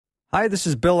Hi, this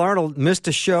is Bill Arnold. Missed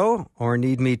a show or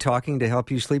need me talking to help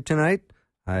you sleep tonight?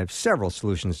 I have several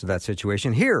solutions to that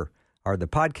situation. Here are the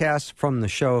podcasts from the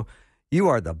show. You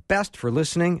are the best for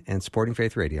listening and supporting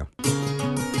Faith Radio.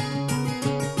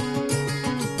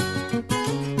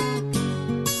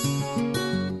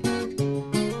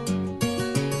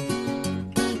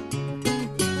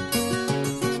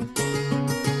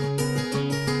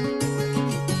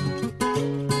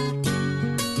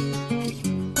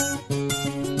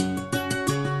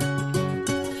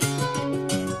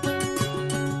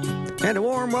 And a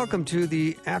warm welcome to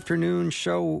the afternoon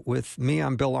show with me.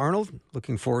 I'm Bill Arnold.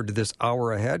 Looking forward to this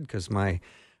hour ahead because my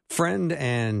friend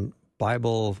and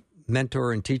Bible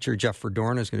mentor and teacher, Jeff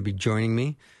Verdoorn, is going to be joining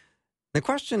me. The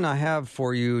question I have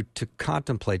for you to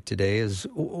contemplate today is,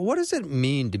 what does it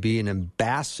mean to be an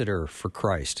ambassador for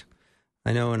Christ?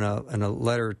 I know in a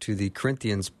letter to the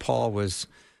Corinthians, Paul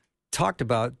talked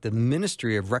about the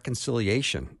ministry of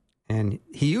reconciliation, and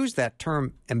he used that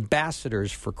term,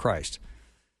 ambassadors for Christ.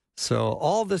 So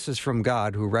all this is from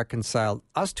God, who reconciled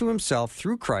us to himself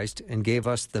through Christ and gave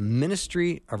us the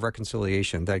ministry of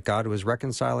reconciliation, that God was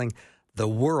reconciling the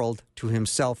world to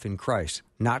himself in Christ,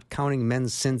 not counting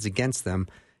men's sins against them,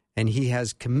 and he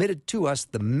has committed to us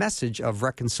the message of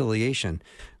reconciliation.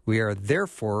 We are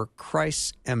therefore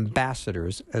Christ's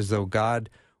ambassadors, as though God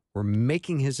were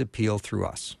making his appeal through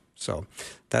us. So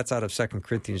that's out of 2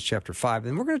 Corinthians chapter 5.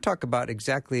 And we're going to talk about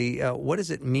exactly what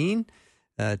does it mean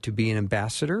to be an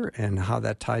ambassador and how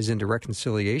that ties into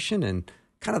reconciliation and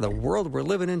kind of the world we're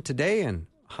living in today and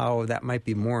how that might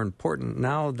be more important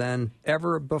now than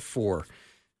ever before.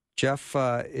 Jeff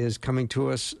is coming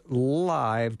to us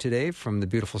live today from the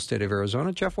beautiful state of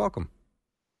Arizona. Jeff, welcome.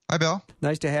 Hi, Bill.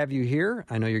 Nice to have you here.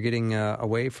 I know you're getting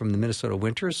away from the Minnesota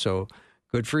winter, so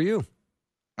good for you.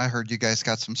 I heard you guys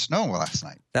got some snow last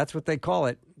night. That's what they call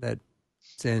it.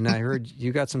 And I heard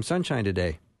you got some sunshine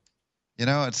today. You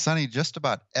know, it's sunny just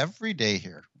about every day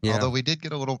here. Yeah. Although we did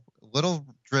get a little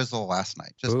drizzle last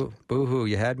night. Boo-hoo.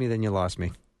 You had me, then you lost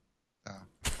me. I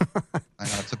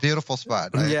know. It's a beautiful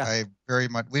spot. I very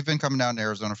much. We've been coming down to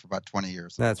Arizona for about 20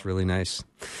 years. That's really nice.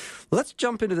 Let's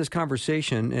jump into this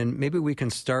conversation, and maybe we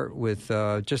can start with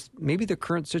just maybe the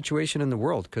current situation in the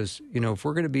world, because, you know, if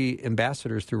we're going to be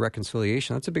ambassadors through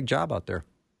reconciliation, that's a big job out there.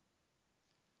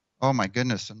 Oh, my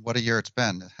goodness. And what a year it's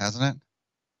been, hasn't it?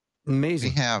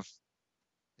 Amazing. We have.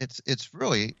 It's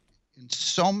really, in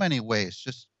so many ways,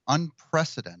 just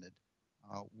unprecedented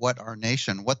what our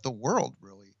nation, what the world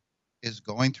really is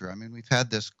going through. I mean, we've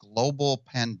had this global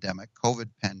pandemic,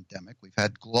 COVID pandemic. We've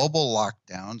had global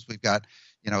lockdowns. We've got,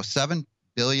 7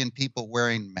 billion people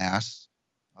wearing masks,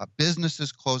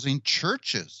 businesses closing,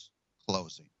 churches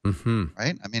closing,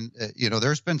 right? I mean,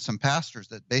 there's been some pastors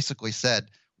that basically said,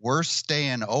 we're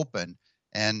staying open.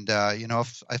 And,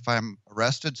 if I'm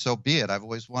arrested, so be it. I've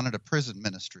always wanted a prison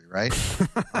ministry, right?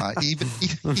 Even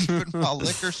while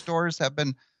liquor stores have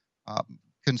been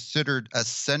considered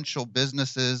essential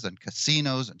businesses and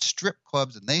casinos and strip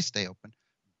clubs, and they stay open,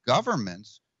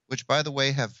 governments, which, by the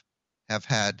way, have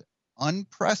had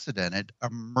unprecedented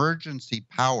emergency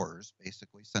powers,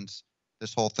 basically, since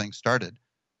this whole thing started.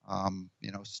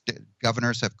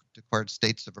 Governors have declared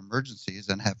states of emergencies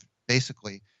and have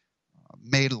basically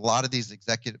made a lot of these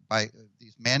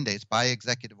mandates by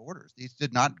executive orders.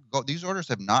 These orders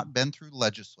have not been through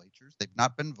legislatures. They've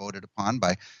not been voted upon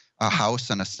by a House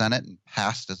and a Senate and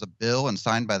passed as a bill and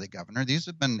signed by the governor. These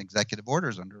have been executive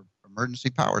orders under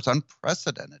emergency powers,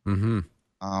 unprecedented.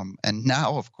 And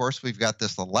now, of course, we've got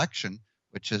this election,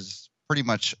 which is pretty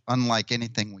much unlike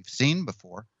anything we've seen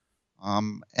before.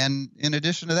 And in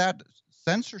addition to that,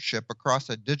 censorship across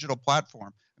a digital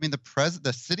platform. I mean,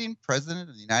 the sitting president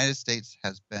of the United States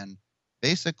has been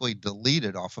basically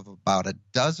deleted off of about a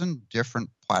dozen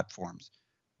different platforms.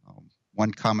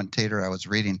 One commentator I was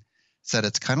reading said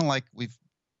it's kind of like we've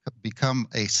become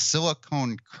a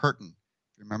silicone curtain.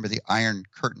 Remember the Iron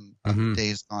Curtain of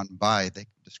days gone by? They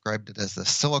described it as a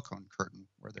silicone curtain,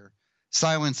 where they're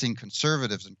silencing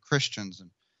conservatives and Christians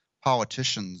and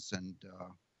politicians. And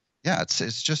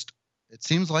it's just, it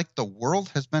seems like the world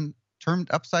has been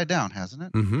turned upside down, hasn't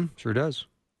it? Sure does.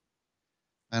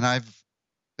 And I've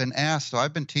been asked, so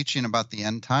I've been teaching about the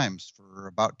end times for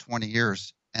about 20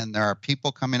 years, and there are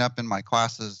people coming up in my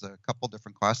classes, a couple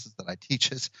different classes that I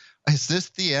teach, is this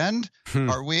the end?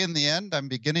 Are we in the end? I'm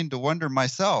beginning to wonder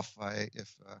myself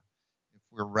if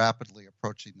we're rapidly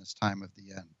approaching this time of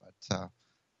the end. But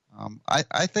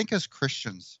I think as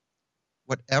Christians,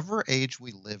 whatever age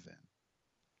we live in,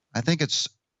 I think it's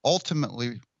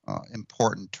ultimately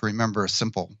important to remember a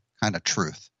simple kind of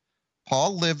truth.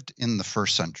 Paul lived in the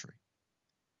first century.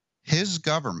 His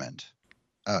government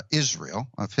Israel,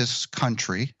 of his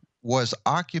country, was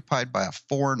occupied by a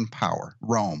foreign power,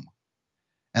 Rome.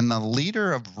 And the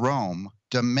leader of Rome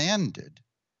demanded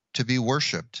to be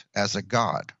worshipped as a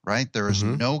god, right? There is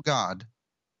no god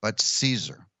but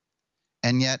Caesar.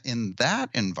 And yet in that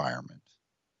environment,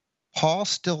 Paul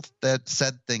still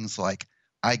said things like,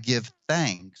 I give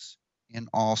thanks in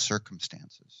all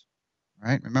circumstances,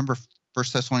 right? Remember 1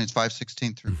 Thessalonians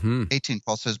 5:16 through 18,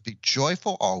 Paul says, be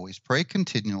joyful always, pray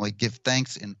continually, give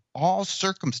thanks in all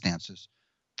circumstances,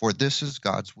 for this is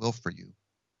God's will for you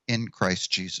in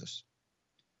Christ Jesus.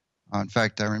 In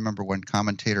fact, I remember one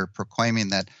commentator proclaiming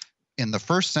that in the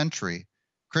first century,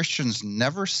 Christians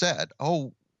never said,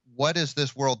 oh, what is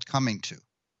this world coming to?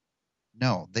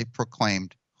 No, they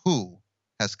proclaimed who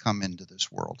has come into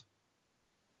this world.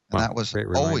 And that was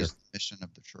always the mission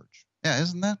of the church. Yeah,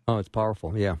 isn't that? Oh, it's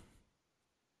powerful. Yeah.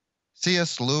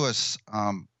 C.S. Lewis,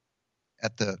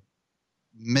 at the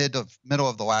middle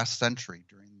of the last century,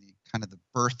 during the kind of the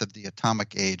birth of the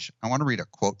atomic age, I want to read a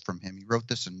quote from him. He wrote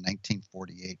this in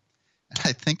 1948, and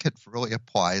I think it really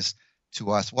applies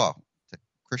to us, well, to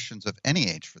Christians of any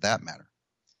age for that matter.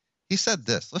 He said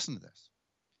this, listen to this.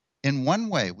 In one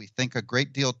way, we think a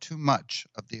great deal too much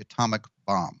of the atomic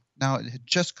bomb. Now, it had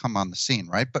just come on the scene,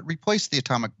 right? But replace the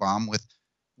atomic bomb with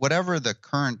whatever the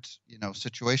current,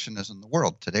 situation is in the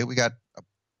world. Today, we got a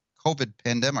COVID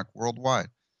pandemic worldwide.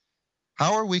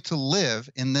 How are we to live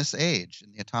in this age,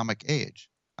 in the atomic age?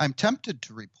 I'm tempted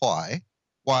to reply,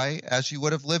 why, as you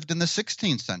would have lived in the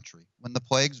 16th century, when the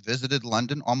plagues visited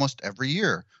London almost every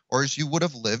year, or as you would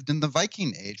have lived in the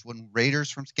Viking age, when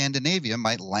raiders from Scandinavia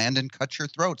might land and cut your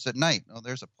throats at night. Oh,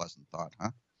 there's a pleasant thought,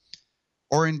 huh?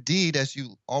 Or indeed, as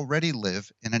you already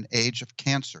live in an age of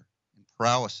cancer, in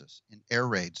paralysis, in air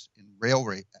raids, in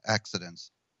railway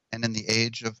accidents, and in the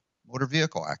age of motor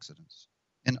vehicle accidents.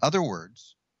 In other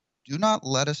words, do not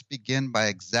let us begin by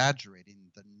exaggerating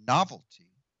the novelty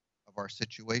of our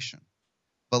situation.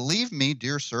 Believe me,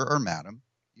 dear sir or madam,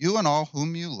 you and all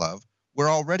whom you love were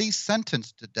already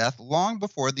sentenced to death long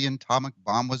before the atomic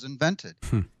bomb was invented.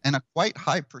 And a quite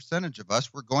high percentage of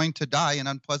us were going to die in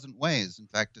unpleasant ways. In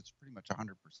fact, it's pretty much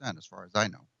 100% as far as I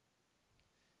know.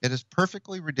 It is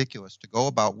perfectly ridiculous to go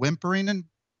about whimpering and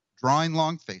drawing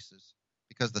long faces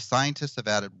because the scientists have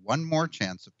added one more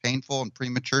chance of painful and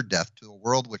premature death to a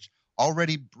world which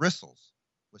already bristles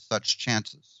with such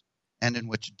chances, and in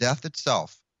which death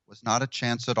itself was not a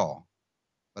chance at all,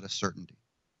 but a certainty.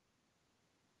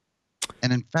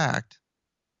 And in fact,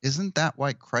 isn't that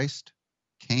why Christ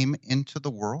came into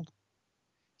the world?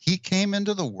 He came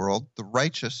into the world, the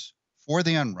righteous for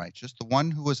the unrighteous, the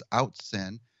one who was out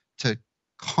sin, to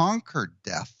conquer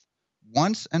death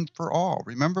once and for all.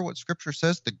 Remember what Scripture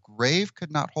says? The grave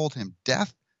could not hold him.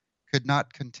 Death could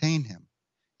not contain him.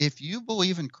 If you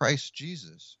believe in Christ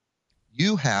Jesus,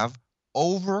 you have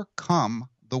overcome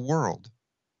the world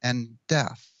and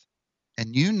death.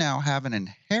 And you now have an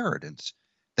inheritance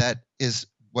that is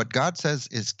what God says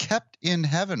is kept in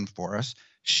heaven for us,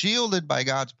 shielded by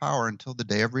God's power until the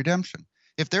day of redemption.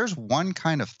 If there's one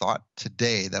kind of thought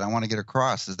today that I want to get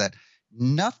across, is that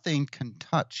nothing can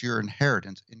touch your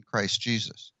inheritance in Christ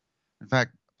Jesus. In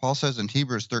fact, Paul says in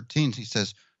Hebrews 13, he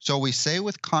says, so we say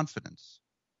with confidence,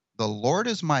 the Lord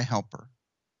is my helper.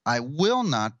 I will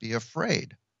not be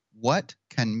afraid. What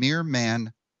can mere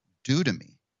man do to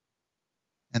me?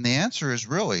 And the answer is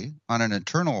really, on an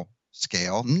eternal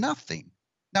scale, nothing.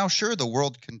 Now, sure, the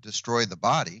world can destroy the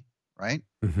body, right?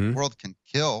 The world can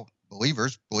kill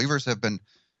believers. Believers have been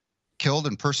killed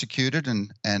and persecuted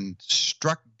and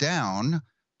struck down,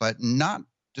 but not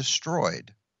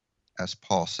destroyed, as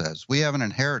Paul says. We have an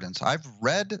inheritance. I've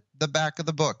read the back of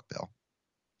the book, Bill.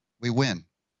 We win.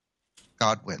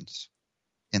 God wins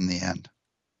in the end.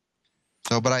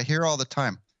 So, but I hear all the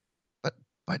time, but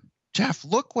Jeff,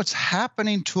 look what's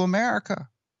happening to America.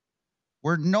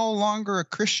 We're no longer a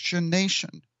Christian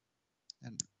nation.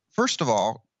 And first of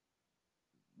all,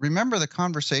 remember the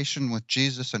conversation with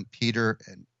Jesus and Peter,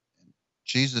 and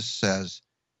Jesus says,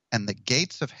 and the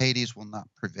gates of Hades will not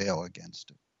prevail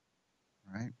against it,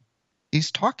 right?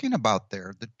 He's talking about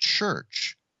there the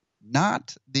church,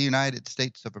 not the United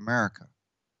States of America.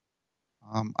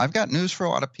 I've got news for a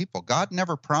lot of people. God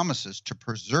never promises to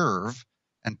preserve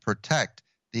and protect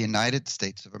the United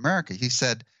States of America. He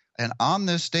said, and on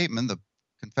this statement, the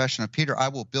confession of Peter, I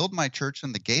will build my church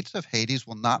and the gates of Hades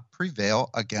will not prevail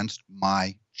against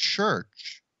my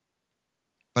church.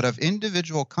 But of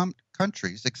individual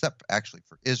countries, except actually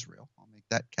for Israel, I'll make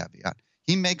that caveat,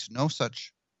 he makes no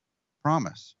such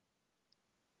promise.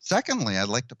 Secondly, I'd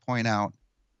like to point out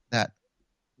that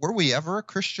were we ever a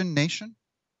Christian nation?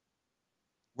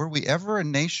 Were we ever a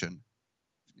nation?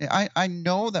 I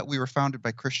know that we were founded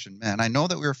by Christian men. I know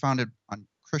that we were founded on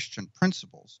Christian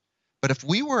principles. But if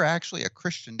we were actually a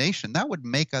Christian nation, that would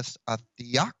make us a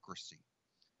theocracy.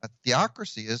 A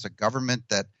theocracy is a government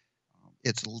that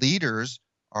its leaders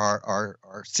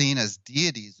are seen as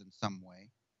deities in some way,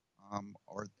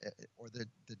 or the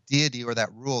deity or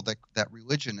that rule that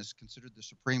religion is considered the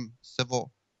supreme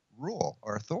civil rule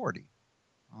or authority,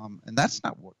 and that's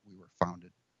not what we were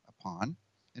founded upon.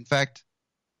 In fact,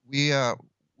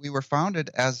 we were founded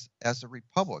as a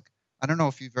republic. I don't know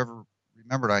if you've ever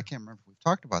remembered. I can't remember if we've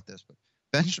talked about this, but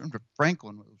Benjamin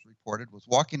Franklin, it was reported, was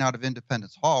walking out of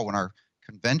Independence Hall when our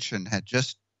convention had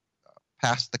just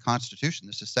passed the Constitution.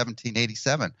 This is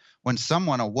 1787,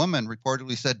 when a woman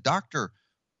reportedly said, "Doctor,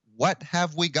 what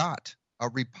have we got, a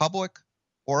republic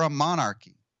or a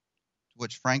monarchy?" To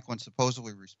which Franklin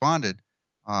supposedly responded,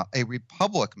 "A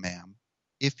republic, ma'am,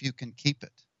 if you can keep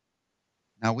it."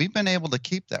 Now, we've been able to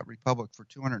keep that republic for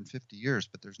 250 years,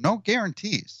 but there's no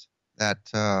guarantees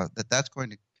that that's going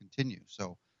to continue.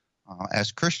 So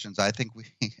as Christians, I think we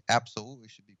absolutely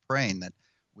should be praying that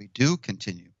we do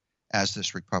continue as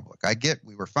this republic.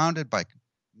 We were founded by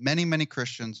many, many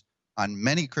Christians on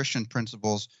many Christian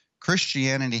principles.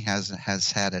 Christianity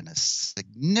has had a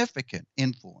significant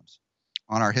influence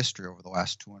on our history over the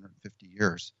last 250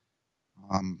 years.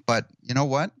 But you know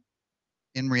what?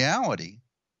 In reality,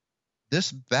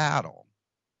 this battle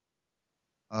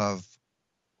of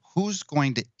who's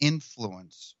going to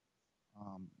influence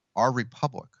our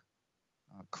republic,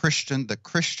 the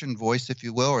Christian voice, if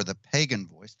you will, or the pagan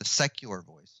voice, the secular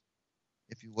voice,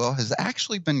 if you will, has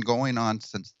actually been going on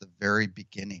since the very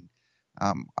beginning.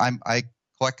 I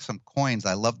collect some coins.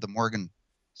 I love the Morgan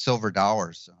silver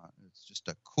dollars. It's just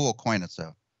a cool coin. It's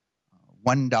a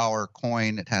 $1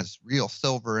 coin. It has real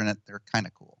silver in it. They're kind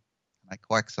of cool. I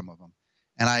collect some of them.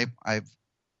 And I've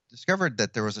discovered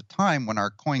that there was a time when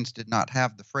our coins did not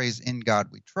have the phrase "In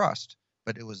God We Trust,"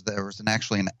 but there was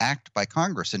actually an act by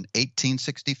Congress in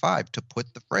 1865 to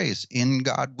put the phrase "In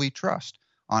God We Trust"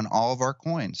 on all of our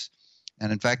coins.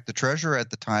 And in fact, the treasurer at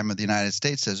the time of the United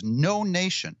States says, "No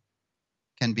nation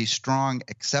can be strong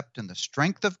except in the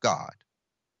strength of God,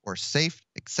 or safe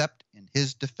except in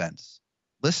his defense."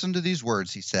 Listen to these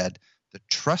words, he said. "The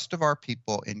trust of our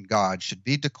people in God should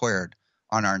be declared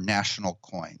on our national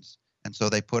coins." And so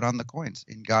they put on the coins,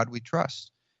 "In God we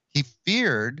trust." He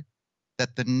feared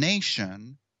that the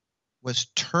nation was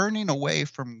turning away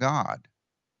from God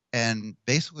and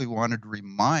basically wanted to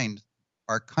remind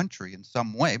our country in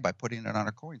some way by putting it on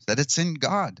our coins that it's in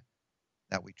God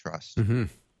that we trust. Mm-hmm.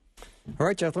 All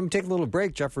right, Jeff, let me take a little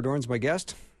break. Jeff Verdoorn's my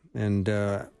guest. And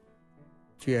if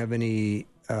you have any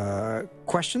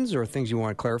questions or things you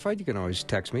want clarified, you can always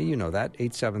text me. You know that,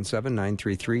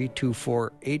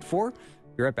 877-933-2484.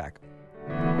 Be right back.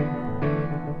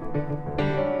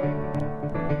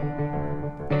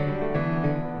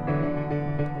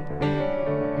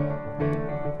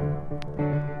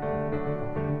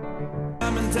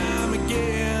 Time and time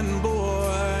again,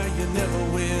 boy, you never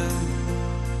win.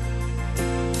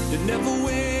 You never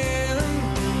win.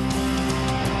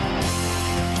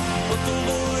 But the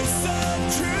voice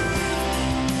of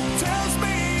truth tells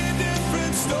me a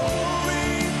different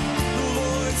story. The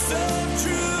voice of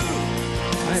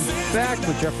truth. I'm back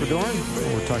with Jeff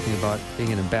Verdoorn. We're talking about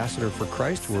being an ambassador for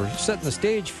Christ. We're setting the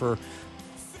stage for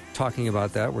talking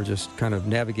about that. We're just kind of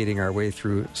navigating our way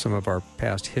through some of our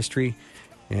past history.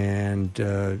 And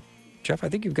Jeff, I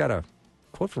think you've got a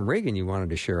quote from Reagan you wanted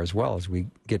to share as well as we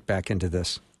get back into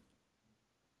this.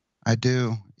 I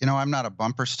do. You know, I'm not a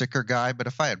bumper sticker guy, but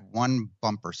if I had one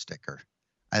bumper sticker,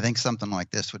 I think something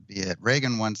like this would be it.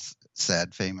 Reagan once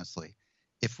said famously,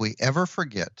 "If we ever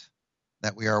forget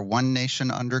that we are one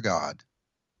nation under God,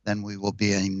 then we will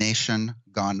be a nation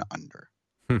gone under."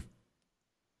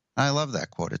 I love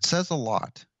that quote. It says a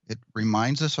lot. It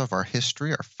reminds us of our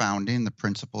history, our founding, the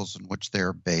principles in which they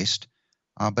are based,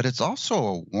 but it's also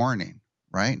a warning,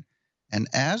 right? And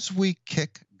as we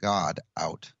kick God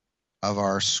out of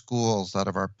our schools, out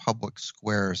of our public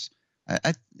squares,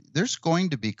 there's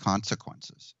going to be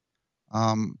consequences.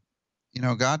 You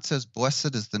know, God says,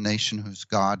 "Blessed is the nation whose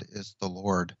God is the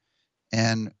Lord."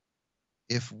 And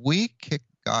if we kick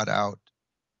God out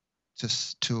to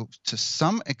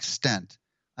some extent,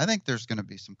 I think there's going to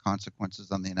be some consequences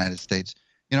on the United States.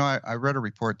 You know, I read a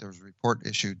report. There was a report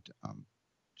issued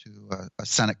to a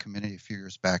Senate committee a few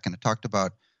years back, and it talked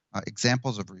about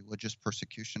examples of religious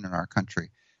persecution in our country.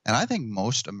 And I think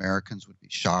most Americans would be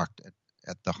shocked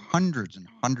at the hundreds and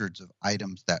hundreds of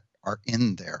items that are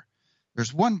in there.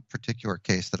 There's one particular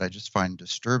case that I just find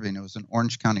disturbing. It was in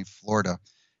Orange County, Florida,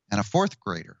 and a fourth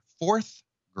grader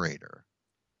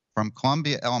from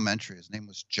Columbia Elementary. His name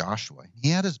was Joshua. He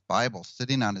had his Bible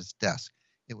sitting on his desk.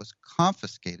 It was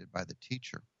confiscated by the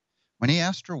teacher. When he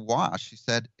asked her why, she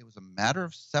said it was a matter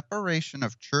of separation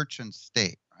of church and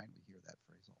state. Right? We hear that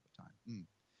phrase all the time.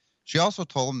 She also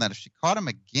told him that if she caught him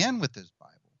again with his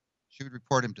Bible, she would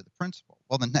report him to the principal.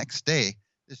 Well, the next day,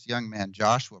 this young man,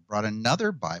 Joshua, brought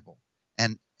another Bible,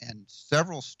 and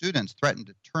several students threatened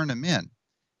to turn him in.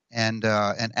 And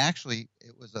actually,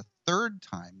 it was a third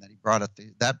time that he brought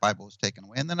it. That Bible was taken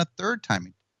away, and then a third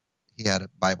time he had a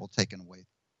Bible taken away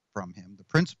from him. The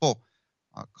principal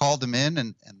called him in,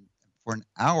 and for an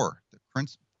hour, the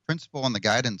principal and the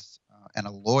guidance and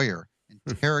a lawyer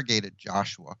interrogated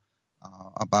Joshua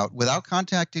without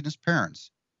contacting his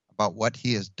parents, about what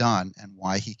he has done and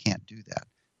why he can't do that.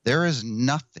 There is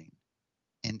nothing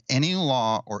in any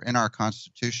law or in our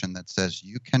Constitution that says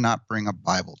you cannot bring a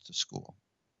Bible to school.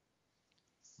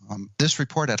 This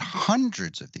report had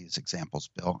hundreds of these examples,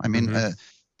 Bill. I mean,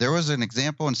 there was an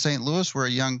example in St. Louis where a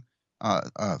young,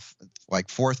 like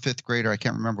fourth, fifth grader, I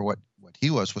can't remember what he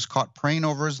was caught praying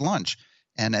over his lunch.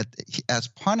 And as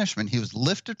punishment, he was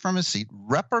lifted from his seat,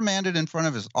 reprimanded in front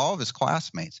of all of his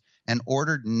classmates, and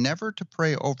ordered never to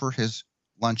pray over his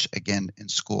lunch again in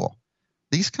school.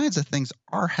 These kinds of things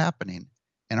are happening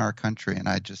in our country, and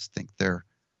I just think they're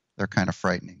kind of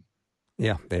frightening.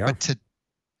 Yeah, they are. But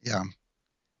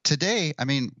today, I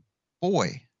mean,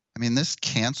 this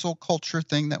cancel culture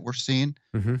thing that we're seeing,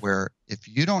 where if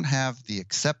you don't have the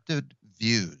accepted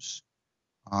views,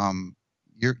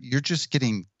 you're just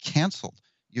getting canceled.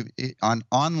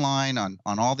 Online on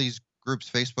all these groups,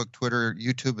 Facebook, Twitter,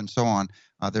 YouTube, and so on.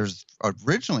 There's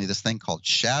originally this thing called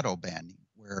shadow banning,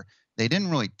 where they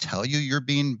didn't really tell you you're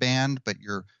being banned, but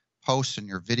your posts and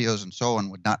your videos and so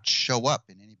on would not show up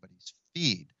in anybody's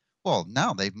feed. Well,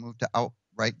 now they've moved to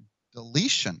outright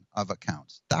deletion of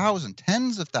accounts,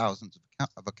 tens of thousands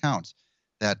of accounts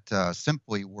that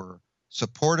simply were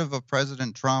supportive of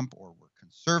President Trump or were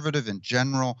conservative in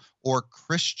general or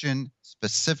Christian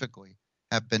specifically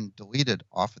have been deleted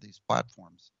off of these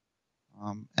platforms.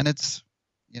 And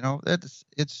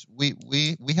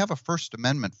we have a First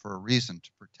Amendment for a reason,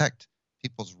 to protect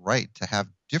people's right to have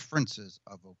differences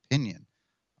of opinion.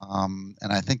 And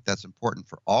I think that's important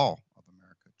for all of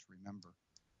America to remember.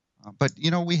 But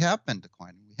we have been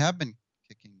declining. We have been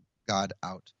kicking God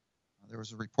out. There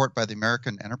was a report by the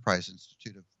American Enterprise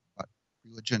Institute about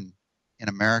religion in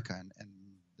America, and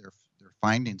their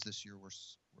findings this year were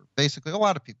basically, a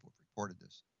lot of people have reported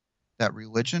this, that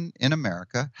religion in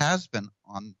America has been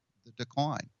on the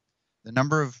decline. The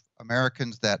number of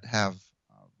Americans that have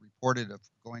reported of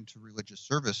going to religious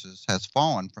services has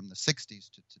fallen from the 60s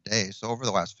to today, so over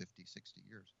the last 50, 60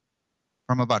 years,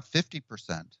 from about 50%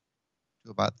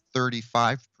 to about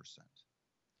 35%.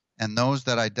 And those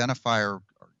that identify or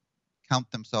count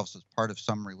themselves as part of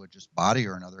some religious body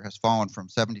or another has fallen from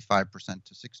 75%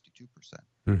 to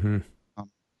 62%.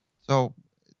 So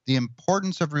the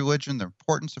importance of religion, the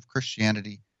importance of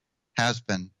Christianity has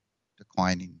been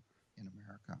declining in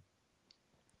America.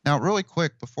 Now, really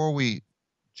quick, before we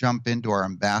jump into our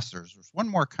ambassadors, there's one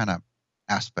more kind of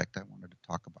aspect I wanted to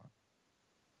talk about.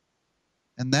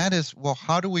 And that is, well,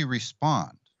 how do we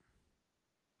respond?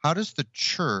 How does the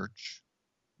church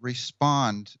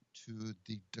respond to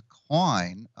the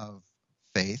decline of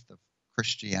faith, of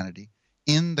Christianity,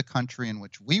 in the country in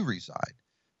which we reside?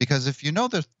 Because if you know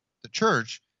the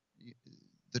church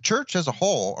as a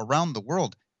whole around the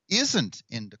world isn't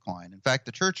in decline. In fact,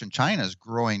 the church in China is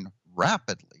growing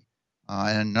rapidly.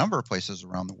 And in a number of places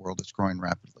around the world, it's growing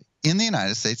rapidly. In the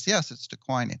United States, yes, it's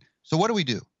declining. So what do we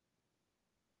do?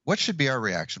 What should be our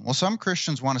reaction? Well, some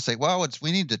Christians want to say, well,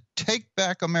 we need to take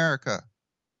back America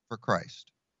for Christ.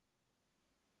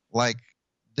 Like,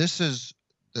 this is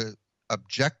the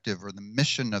objective or the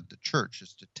mission of the church,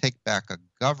 is to take back a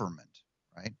government,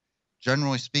 right?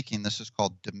 Generally speaking, this is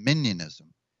called dominionism.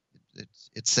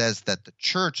 It says that the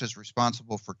church is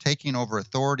responsible for taking over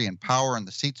authority and power and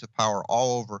the seats of power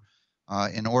all over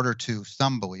in order to,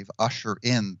 some believe, usher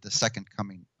in the second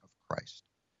coming of Christ.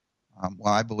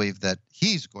 Well, I believe that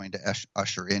he's going to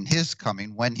usher in his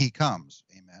coming when he comes.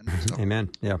 Amen. So, amen.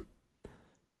 Yeah.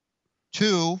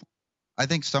 Two, I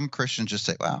think some Christians just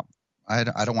say, well, I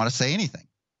don't want to say anything.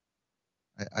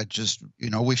 I just,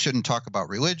 we shouldn't talk about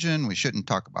religion. We shouldn't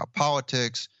talk about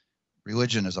politics.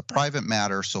 Religion is a private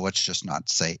matter, so let's just not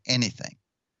say anything.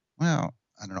 Well,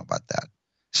 I don't know about that.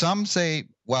 Some say,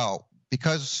 well,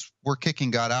 because we're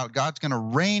kicking God out, God's going to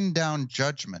rain down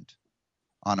judgment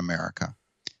on America,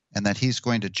 and that he's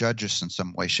going to judge us in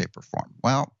some way, shape, or form.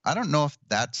 Well, I don't know if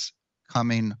that's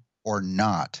coming or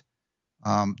not.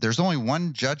 There's only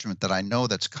one judgment that I know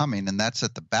that's coming, and that's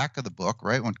at the back of the book,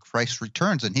 right, when Christ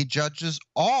returns, and he judges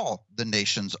all the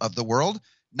nations of the world,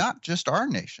 not just our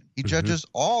nation. He judges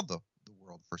all the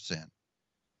world for sin.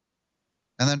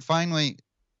 And then finally,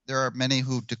 there are many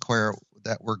who declare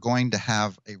that we're going to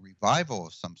have a revival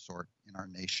of some sort in our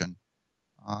nation.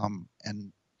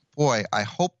 And boy, I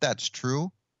hope that's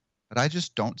true, but I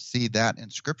just don't see that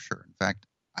in Scripture. In fact,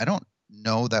 I don't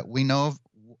know that we know of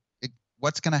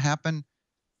what's going to happen,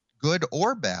 good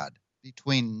or bad,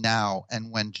 between now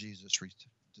and when Jesus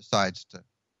decides to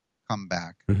come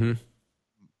back.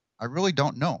 I really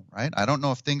don't know, right? I don't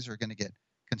know if things are going to get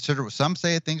considered. Some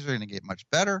say things are going to get much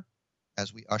better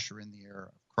as we usher in the era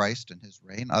of Christ and his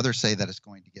reign. Others say that it's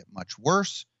going to get much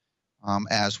worse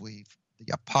as the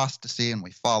apostasy and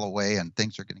we fall away, and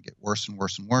things are going to get worse and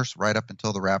worse and worse right up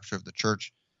until the rapture of the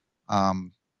church.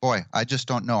 Boy, I just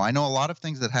don't know. I know a lot of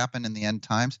things that happen in the end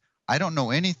times. I don't know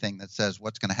anything that says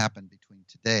what's going to happen between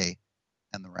today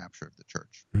and the rapture of the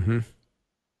church.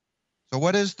 So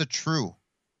what is the true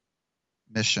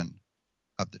mission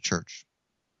of the church?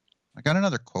 I got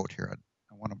another quote here I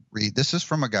want to read. This is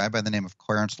from a guy by the name of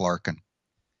Clarence Larkin,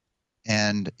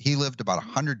 and he lived about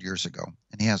 100 years ago,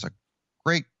 and he has a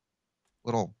great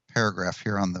little paragraph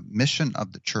here on the mission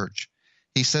of the church.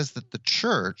 He says that the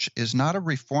church is not a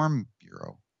reform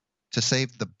bureau to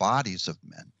save the bodies of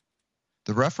men.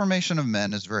 The reformation of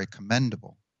men is very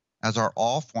commendable, as are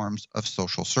all forms of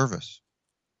social service.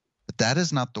 But that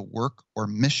is not the work or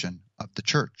mission of the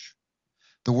church.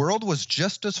 The world was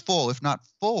just as full, if not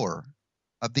fuller,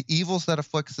 of the evils that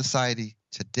afflict society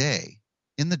today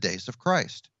in the days of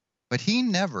Christ. But he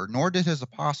never, nor did his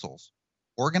apostles,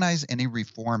 organize any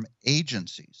reform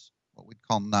agencies, what we'd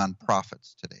call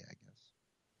nonprofits today, I guess.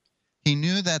 He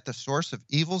knew that the source of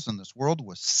evils in this world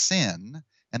was sin,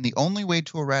 and the only way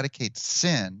to eradicate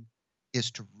sin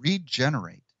is to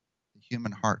regenerate the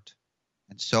human heart.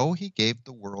 And so he gave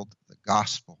the world the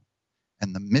gospel.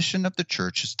 And the mission of the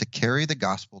church is to carry the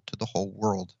gospel to the whole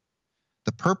world.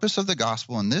 The purpose of the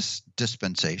gospel in this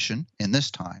dispensation, in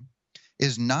this time,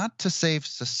 is not to save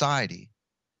society,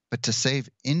 but to save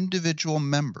individual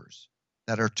members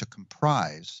that are to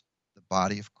comprise the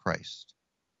body of Christ,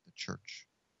 the church.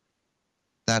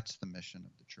 That's the mission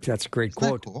of the church. That's a great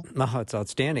quote. Cool? No, it's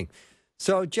outstanding.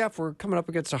 So, Jeff, we're coming up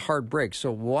against a hard break.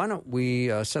 So why don't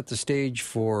we set the stage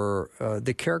for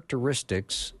the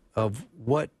characteristics of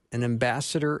what an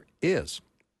ambassador is?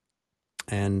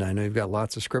 And I know you've got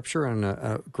lots of scripture and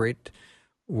a great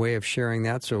way of sharing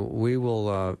that. So we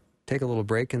will take a little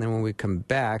break, and then when we come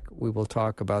back, we will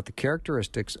talk about the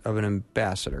characteristics of an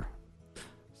ambassador.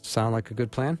 Sound like a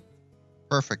good plan?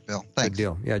 Perfect, Bill. Thanks. Good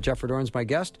deal. Yeah, Jeff Verdoorn's my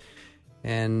guest.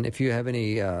 And if you have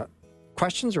any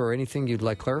questions or anything you'd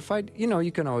like clarified,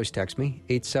 you can always text me,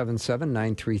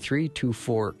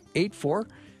 877-933-2484.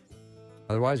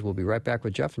 Otherwise, we'll be right back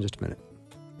with Jeff in just a minute.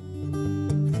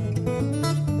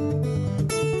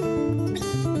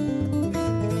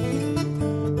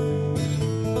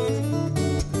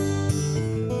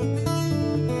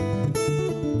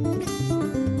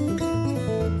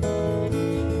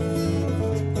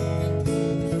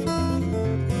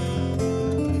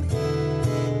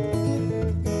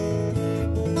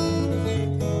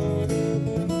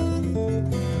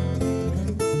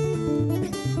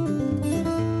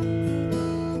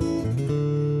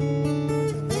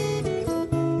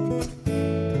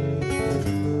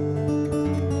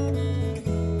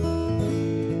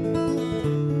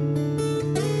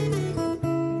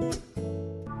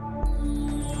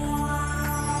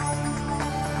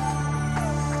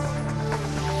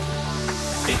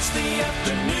 It's the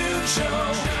afternoon show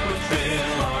with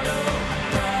Bill Arno.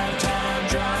 Prime time,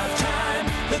 drive time.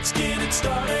 Let's get it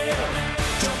started.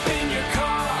 Jump in your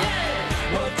car.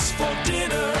 What's for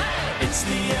dinner? It's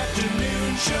the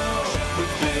afternoon show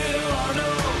with Bill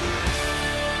Arno.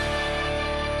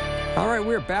 All right,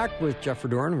 we're back with Jeff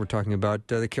Verdoorn. We're talking about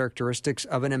the characteristics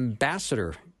of an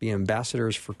ambassador, be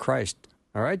ambassadors for Christ.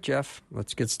 All right, Jeff,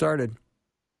 let's get started.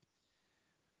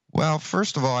 Well,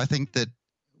 first of all, I think that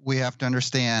we have to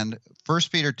understand 1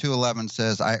 Peter 2:11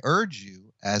 says, I urge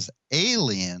you as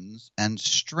aliens and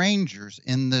strangers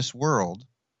in this world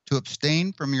to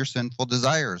abstain from your sinful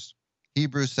desires.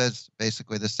 Hebrews says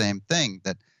basically the same thing,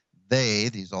 that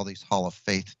all these Hall of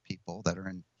Faith people that are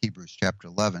in Hebrews chapter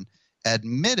 11,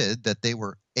 admitted that they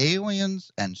were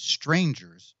aliens and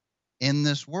strangers in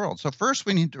this world. So first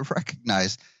we need to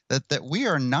recognize that we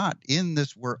are not in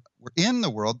this world. We're in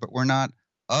the world, but we're not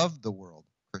of the world,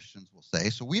 Christians will say.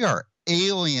 So we are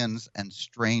aliens and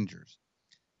strangers.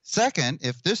 Second,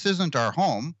 if this isn't our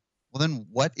home, well, then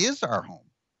what is our home?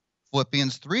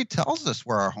 Philippians 3 tells us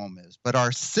where our home is, but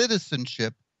our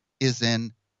citizenship is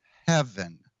in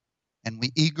heaven, and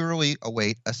we eagerly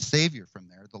await a Savior from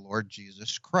there, the Lord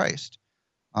Jesus Christ.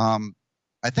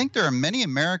 I think there are many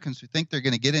Americans who think they're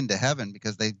going to get into heaven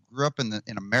because they grew up in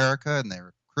America and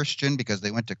they're Christian because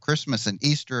they went to Christmas and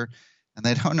Easter, and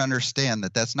they don't understand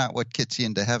that that's not what gets you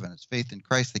into heaven. It's faith in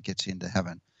Christ that gets you into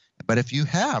heaven. But if you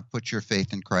have put your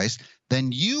faith in Christ,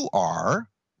 then you are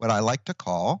what I like to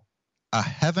call a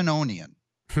heavenonian.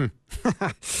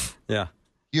 Yeah.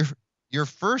 Your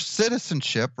first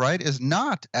citizenship, right, is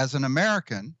not as an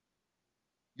American.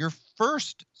 Your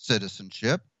first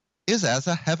citizenship is as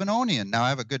a heavenonian. Now, I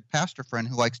have a good pastor friend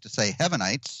who likes to say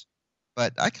heavenites,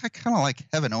 but I kind of like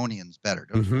heavenonians better.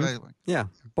 Don't you? Yeah,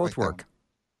 both work.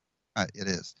 It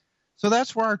is. So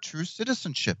that's where our true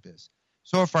citizenship is.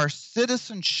 So if our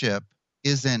citizenship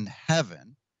is in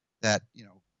heaven, that,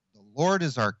 the Lord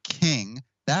is our king,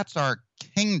 that's our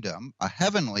kingdom, a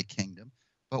heavenly kingdom,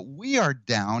 but we are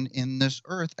down in this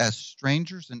earth as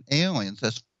strangers and aliens,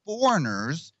 as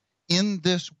foreigners in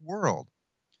this world.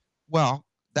 Well,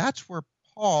 that's where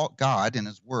God in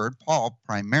his word, Paul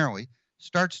primarily,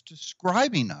 starts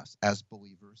describing us as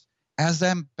believers as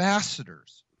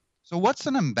ambassadors. So what's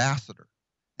an ambassador?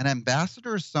 An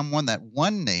ambassador is someone that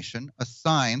one nation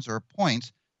assigns or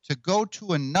appoints to go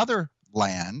to another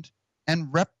land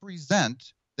and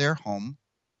represent their home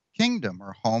kingdom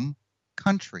or home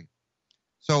country.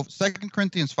 So 2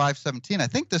 Corinthians 5:17, I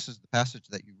think this is the passage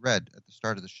that you read at the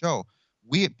start of the show.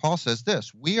 Paul says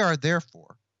this, we are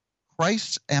therefore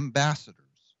Christ's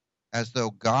ambassadors, as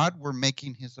though God were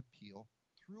making his appeal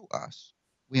through us.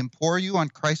 We implore you on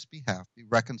Christ's behalf, be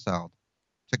reconciled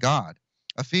to God.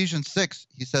 Ephesians 6,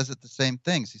 he says it the same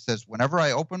things. He says, whenever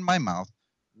I open my mouth,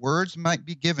 words might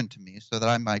be given to me so that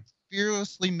I might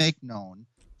fearlessly make known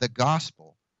the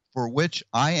gospel, for which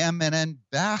I am an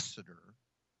ambassador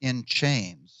in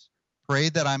chains. Pray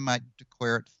that I might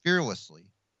declare it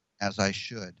fearlessly as I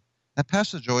should. That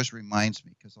passage always reminds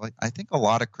me, because I think a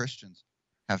lot of Christians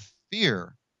have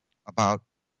fear about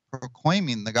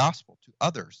proclaiming the gospel to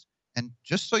others. And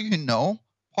just so you know,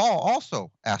 Paul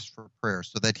also asked for prayer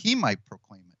so that he might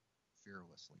proclaim it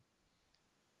fearlessly.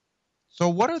 So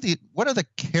what are the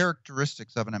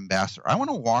characteristics of an ambassador? I want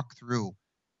to walk through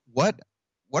what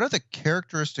are the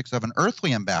characteristics of an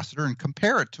earthly ambassador and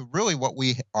compare it to really what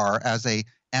we are as a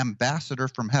ambassador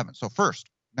from heaven. So first,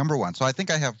 number one, so I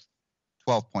think I have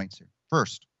 12 points here.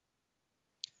 First,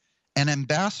 an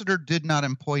ambassador did not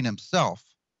appoint himself,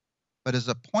 but is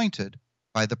appointed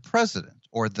by the president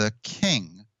or the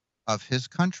king of his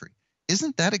country.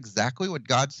 Isn't that exactly what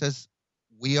God says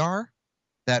we are?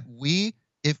 That we,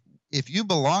 if you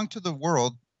belong to the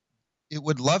world, it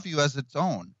would love you as its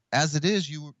own. As it is,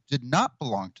 you did not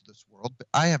belong to this world, but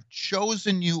I have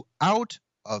chosen you out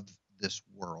of this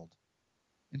world.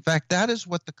 In fact, that is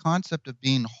what the concept of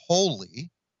being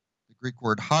holy, the Greek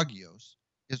word hagios,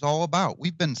 is all about.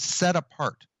 We've been set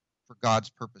apart for God's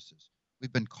purposes.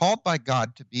 We've been called by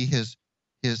God to be his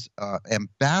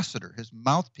ambassador, his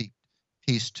mouthpiece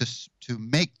to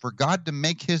make, for God to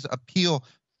make his appeal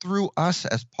through us,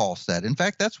 as Paul said. In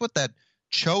fact, that's what that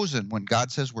chosen, when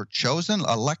God says we're chosen,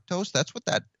 electos, that's what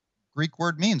that Greek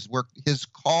word means. We're his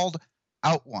called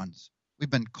out ones. We've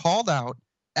been called out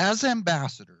as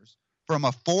ambassadors from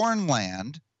a foreign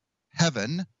land,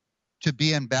 heaven, to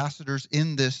be ambassadors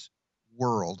in this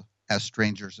world as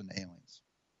strangers and aliens.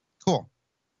 Cool.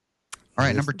 All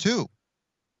right, number two.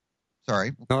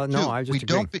 Sorry. No, I just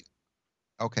agree.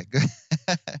 Okay, good.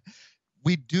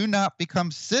 We do not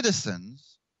become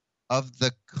citizens of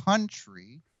the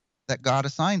country that God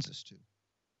assigns us to.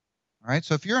 All right,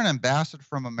 so if you're an ambassador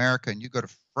from America and you go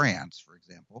to France, for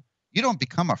example, you don't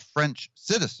become a French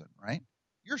citizen, right?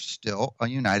 You're still a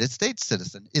United States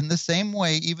citizen. In the same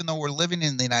way, even though we're living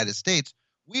in the United States,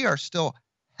 we are still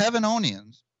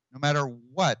heavenonians no matter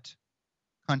what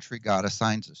country God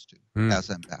assigns us to as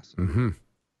ambassadors. Mm-hmm.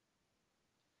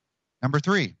 Number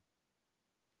three,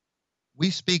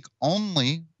 we speak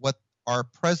only what our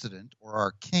president or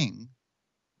our king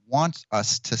wants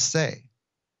us to say.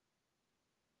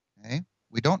 Okay?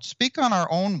 We don't speak on our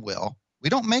own will. We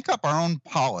don't make up our own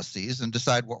policies and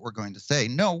decide what we're going to say.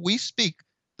 No, we speak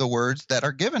the words that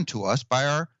are given to us by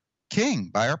our king,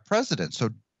 by our president. So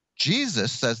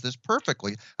Jesus says this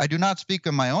perfectly. I do not speak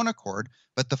of my own accord,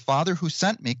 but the Father who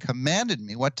sent me commanded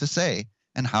me what to say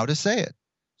and how to say it.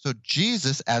 So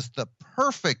Jesus, as the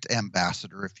perfect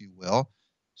ambassador, if you will,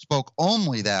 spoke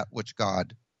only that which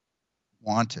God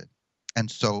wanted. And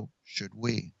so should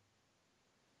we.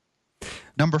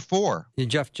 Number four. Yeah,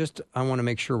 Jeff, I want to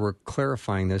make sure we're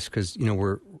clarifying this because,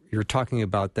 you're talking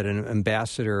about that an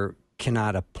ambassador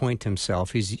cannot appoint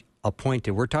himself. He's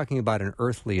appointed. We're talking about an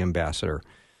earthly ambassador.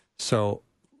 So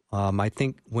I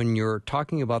think when you're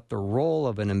talking about the role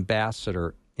of an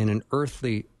ambassador in an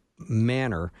earthly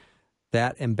manner,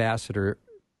 that ambassador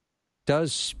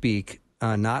does speak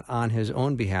not on his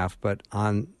own behalf, but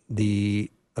on the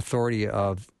authority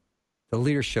of the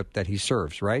leadership that he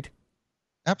serves, right?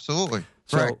 Absolutely.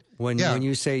 So Correct. when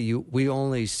you say we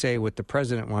only say what the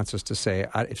president wants us to say,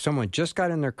 if someone just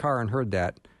got in their car and heard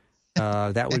that,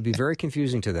 that would be very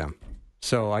confusing to them.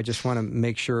 So I just want to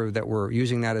make sure that we're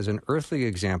using that as an earthly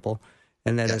example,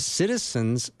 and that as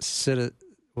citizens,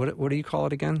 what do you call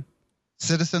it again?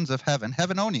 Citizens of heaven,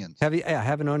 Heavenonians.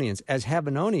 Heavenonians. As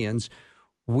Heavenonians,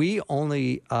 we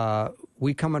only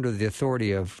we come under the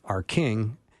authority of our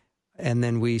King, and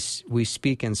then we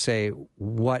speak and say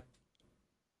what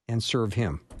and serve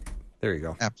Him. There you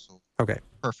go. Absolutely. Okay.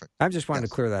 Perfect. I just wanted to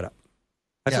clear that up.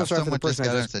 I feel sorry for the person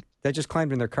that just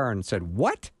climbed in their car and said,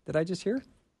 "What did I just hear?"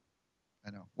 I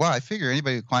know. Well, I figure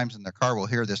anybody who climbs in their car will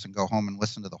hear this and go home and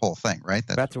listen to the whole thing, right?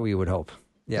 That's what we would hope.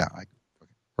 Yeah. Okay.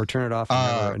 Or turn it off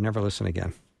and never listen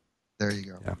again. There you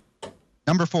go. Yeah.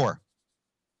 Number 4.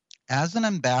 As an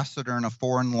ambassador in a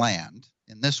foreign land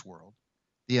in this world,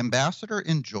 the ambassador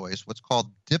enjoys what's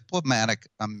called diplomatic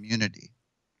immunity.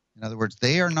 In other words,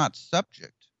 they are not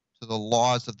subject to the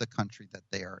laws of the country that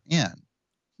they are in.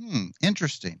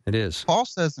 Interesting. It is. Paul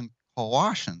says in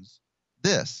Colossians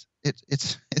this.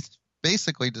 It's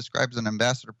basically describes an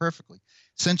ambassador perfectly.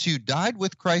 Since you died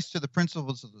with Christ to the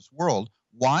principles of this world,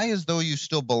 why, as though you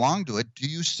still belong to it, do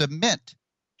you submit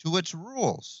to its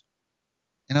rules?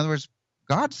 In other words,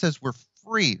 God says we're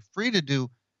free to do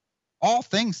all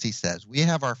things, he says. We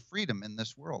have our freedom in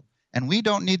this world, and we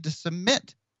don't need to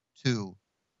submit to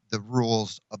the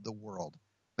rules of the world.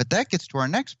 But that gets to our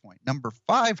next point. Number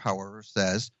 5, however,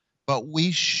 says, but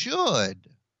we should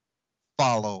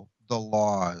follow the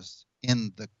laws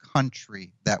in the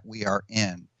country that we are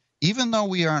in. Even though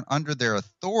we aren't under their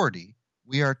authority,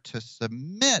 we are to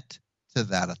submit to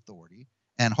that authority.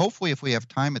 And hopefully, if we have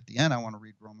time at the end, I want to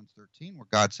read Romans 13, where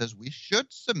God says we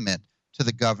should submit to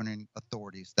the governing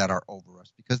authorities that are over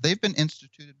us because they've been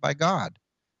instituted by God.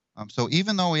 So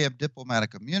even though we have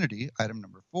diplomatic immunity, item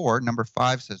number 4, number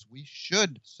 5 says we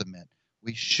should submit.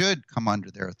 We should come under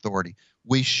their authority.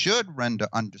 We should render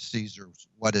unto Caesar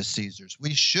what is Caesar's.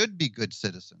 We should be good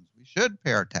citizens. We should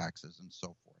pay our taxes and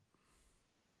so forth.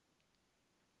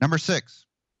 Number 6,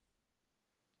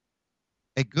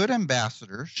 a good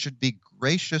ambassador should be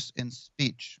gracious in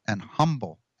speech and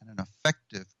humble and an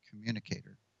effective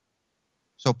communicator.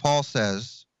 So Paul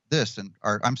says this,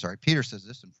 Peter says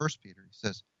this in 1 Peter. He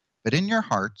says, but in your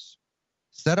hearts,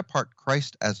 set apart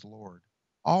Christ as Lord.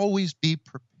 Always be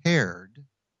prepared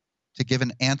to give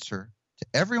an answer to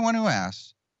everyone who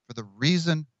asks for the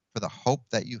reason for the hope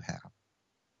that you have.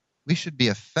 We should be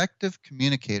effective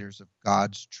communicators of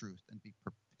God's truth and be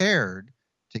prepared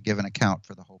to give an account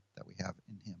for the hope that we have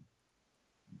in him.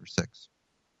 Number 6.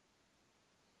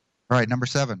 All right, number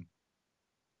 7.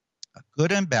 A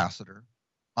good ambassador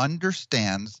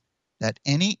understands that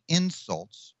any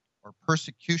insults or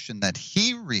persecution that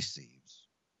he receives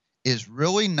is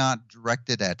really not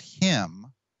directed at him,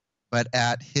 but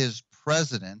at his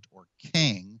president or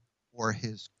king or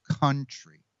his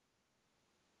country,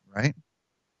 right?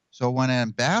 So when an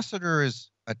ambassador is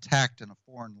attacked in a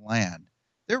foreign land,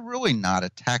 they're really not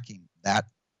attacking that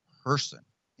person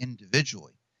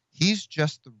individually. He's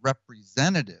just the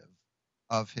representative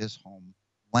of his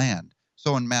homeland.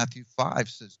 So in Matthew 5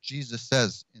 says, Jesus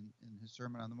says in his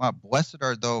Sermon on the Mount, blessed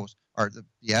are those, are the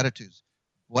Beatitudes,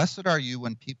 blessed are you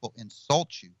when people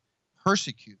insult you,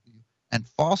 persecute you, and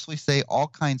falsely say all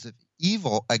kinds of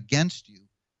evil against you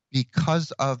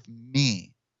because of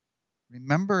me.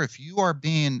 Remember, if you are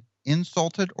being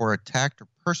insulted or attacked or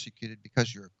persecuted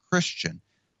because you're a Christian,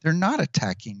 they're not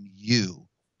attacking you.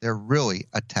 They're really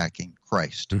attacking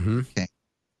Christ. Mm-hmm. Okay.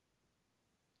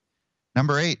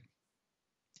 Number 8,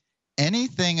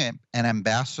 anything an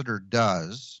ambassador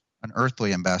does, an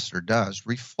earthly ambassador does,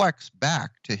 reflects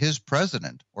back to his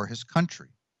president or his country.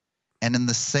 And in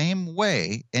the same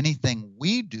way, anything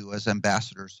we do as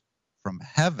ambassadors from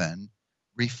heaven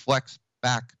reflects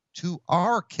back to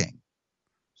our King.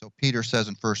 So Peter says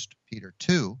in 1 Peter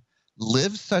 2,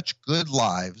 live such good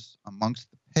lives amongst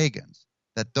the pagans,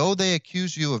 that though they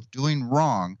accuse you of doing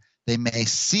wrong, they may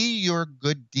see your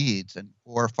good deeds and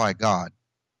glorify God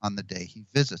on the day he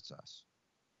visits us.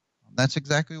 That's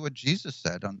exactly what Jesus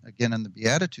said, again in the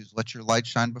Beatitudes, let your light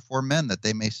shine before men, that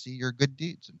they may see your good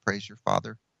deeds and praise your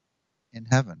Father in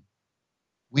heaven.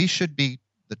 We should be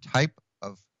the type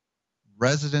of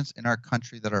residents in our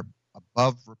country that are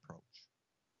above reproach,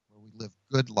 where we live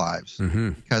good lives.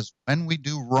 Mm-hmm. Because when we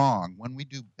do wrong, when we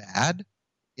do bad,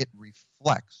 it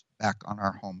reflects back on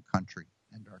our home country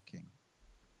and our king.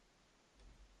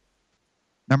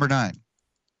 Number 9.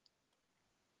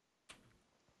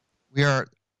 We are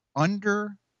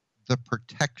under the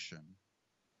protection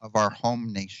of our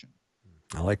home nation.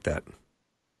 I like that.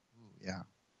 Ooh, yeah.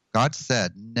 God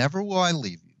said, never will I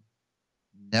leave you.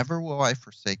 Never will I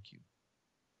forsake you.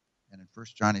 And in 1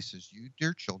 John, he says, you,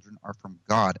 dear children, are from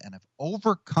God and have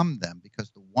overcome them, because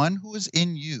the one who is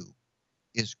in you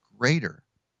is greater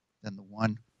than the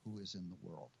one who is in the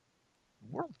world. The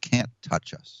world can't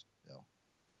touch us, Bill.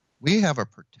 We have a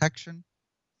protection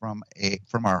from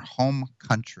our home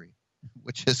country,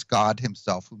 which is God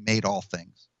himself, who made all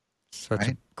things. Such right?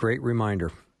 a great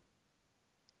reminder.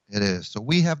 It is. So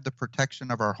we have the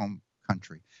protection of our home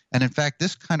country. And in fact,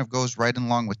 this kind of goes right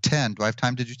along with 10. Do I have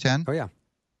time to do 10? Oh, yeah.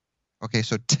 Okay,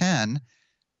 so 10,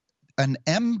 an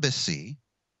embassy.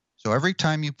 So every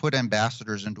time you put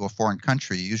ambassadors into a foreign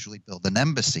country, you usually build an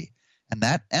embassy. And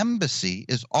that embassy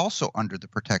is also under the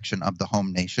protection of the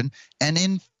home nation, and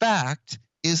in fact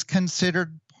is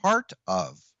considered part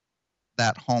of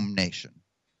that home nation.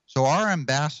 So our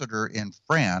ambassador in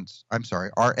France,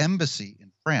 our embassy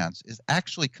in France is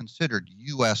actually considered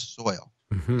U.S. soil,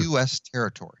 Mm-hmm. U.S.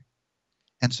 territory.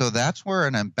 And so that's where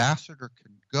an ambassador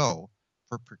can go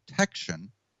for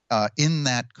protection in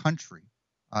that country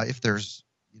if there's,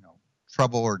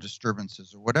 trouble or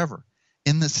disturbances or whatever.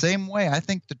 In the same way, I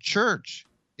think the church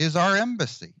is our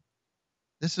embassy.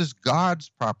 This is God's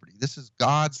property. This is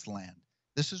God's land.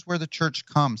 This is where the church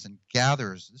comes and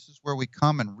gathers. This is where we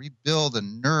come and rebuild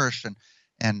and nourish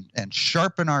and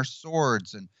sharpen our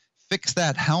swords and fix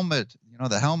that helmet,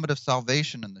 the helmet of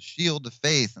salvation and the shield of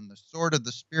faith and the sword of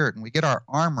the Spirit. And we get our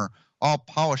armor all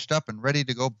polished up and ready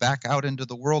to go back out into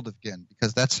the world again,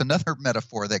 because that's another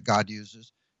metaphor that God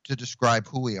uses to describe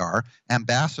who we are.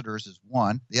 Ambassadors is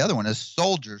one. The other one is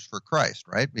soldiers for Christ,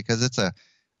 right? Because it's a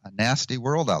nasty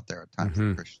world out there at times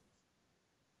for Christians.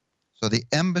 So the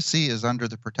embassy is under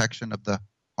the protection of the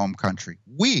home country.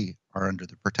 We are under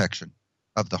the protection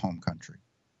of the home country.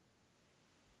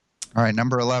 All right,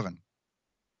 number 11.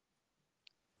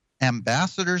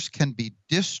 Ambassadors can be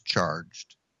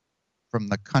discharged from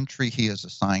the country he is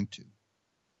assigned to.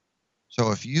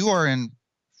 So if you are in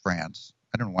France,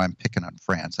 I don't know why I'm picking on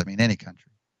France, I mean any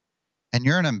country, and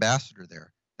you're an ambassador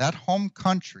there, that home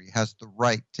country has the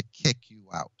right to kick you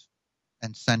out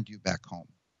and send you back home.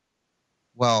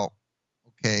 Well,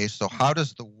 okay, so how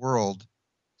does the world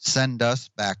send us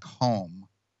back home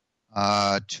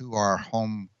to our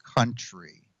home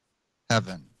country,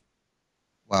 heaven?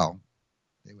 Well,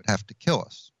 they would have to kill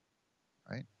us,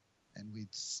 right? And we'd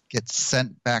get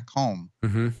sent back home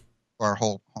to our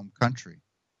whole home country.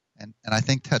 And I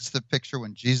think that's the picture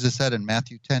when Jesus said in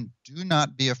Matthew 10, do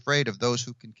not be afraid of those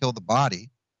who can kill the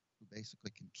body, who basically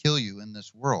can kill you in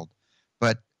this world,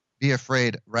 but be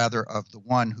afraid rather of the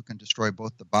one who can destroy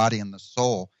both the body and the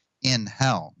soul in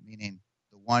hell, meaning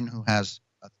the one who has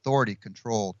authority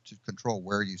to control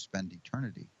where you spend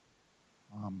eternity.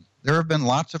 There have been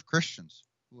lots of Christians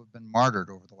who have been martyred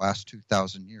over the last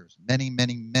 2,000 years, many,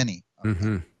 many, many of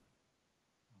them.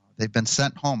 They've been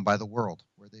sent home by the world,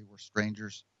 where they were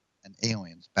strangers and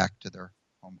aliens, back to their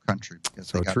home country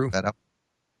because they got fed up.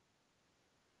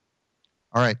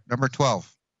 All right, number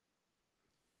 12.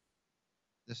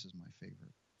 This is my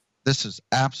favorite. This is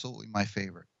absolutely my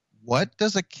favorite. What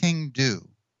does a king do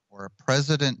or a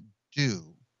president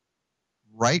do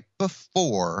right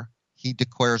before he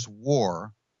declares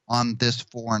war on this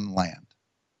foreign land?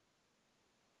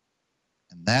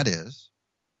 And that is,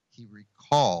 he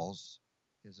recalls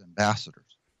his ambassadors.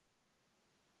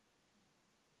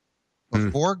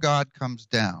 Before God comes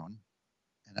down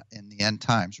in the end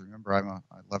times, remember I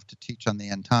love to teach on the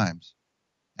end times,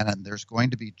 and there's going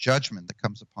to be judgment that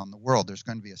comes upon the world. There's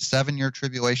going to be a 7-year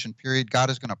tribulation period. God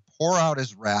is going to pour out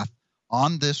his wrath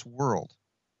on this world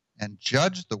and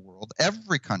judge the world,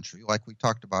 every country, like we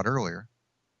talked about earlier,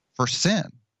 for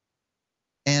sin.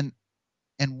 And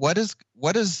what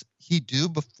does he do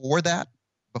before that?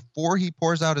 Before he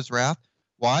pours out his wrath?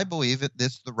 Well, I believe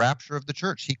it's the rapture of the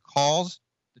church. He calls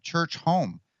the church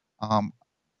home.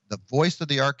 The voice of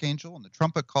the archangel and the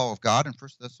trumpet call of God in 1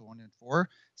 Thessalonians 4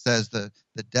 says the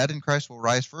dead in Christ will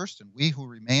rise first, and we who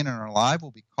remain and are alive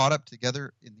will be caught up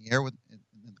together in the air in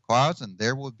the clouds, and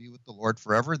there will be with the Lord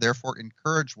forever. Therefore,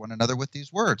 encourage one another with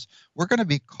these words. We're going to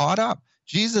be caught up.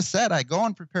 Jesus said, I go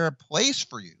and prepare a place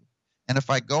for you. And if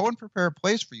I go and prepare a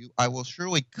place for you, I will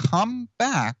surely come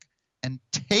back and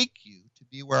take you to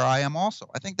be where I am also.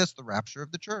 I think that's the rapture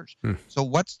of the church. So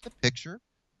what's the picture?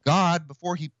 God,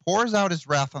 before he pours out his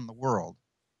wrath on the world,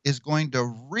 is going to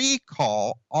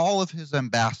recall all of his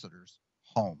ambassadors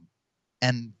home.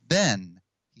 And then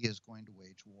he is going to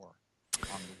wage war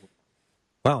on the world.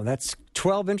 Wow, that's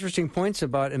 12 interesting points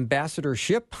about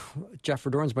ambassadorship. Jeff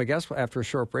Verdoorn's my guest. After a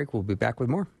short break, we'll be back with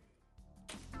more.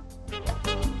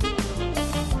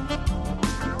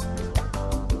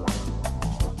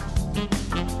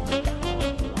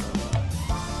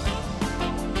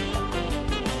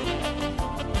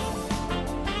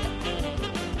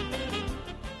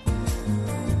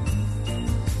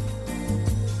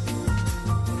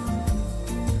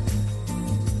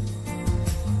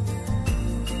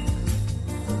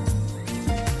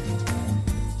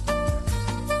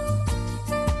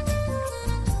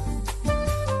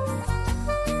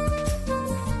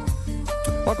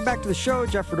 Welcome back to the show.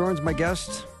 Jeff Verdoorn's my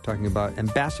guest, talking about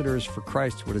ambassadors for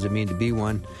Christ. What does it mean to be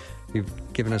one? You've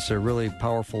given us a really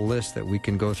powerful list that we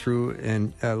can go through.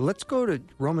 And let's go to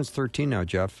Romans 13 now,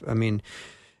 Jeff. I mean,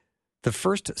 the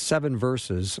first 7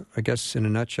 verses, I guess in a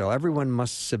nutshell, everyone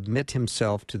must submit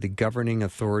himself to the governing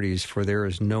authorities, for there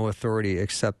is no authority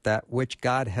except that which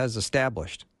God has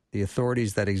established. The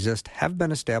authorities that exist have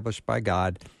been established by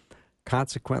God.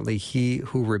 Consequently, he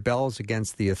who rebels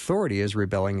against the authority is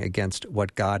rebelling against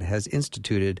what God has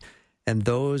instituted, and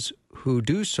those who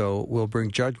do so will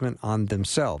bring judgment on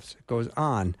themselves. It goes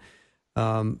on.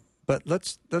 But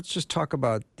let's just talk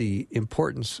about the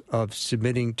importance of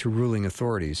submitting to ruling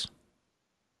authorities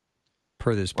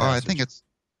per this passage. Well,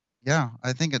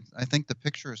 I think the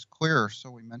picture is clear.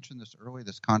 So we mentioned this earlier,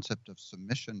 this concept of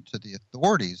submission to the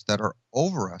authorities that are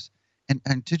over us.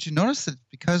 And did you notice that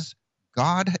because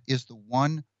God is the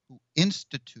one who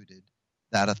instituted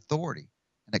that authority?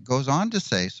 And it goes on to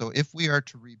say, so if we are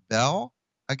to rebel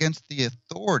against the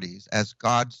authorities as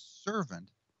God's servant,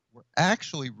 we're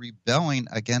actually rebelling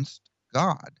against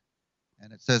God.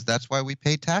 And it says that's why we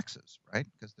pay taxes, right?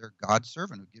 Because they're God's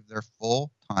servant who give their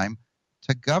full time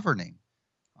to governing.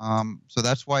 So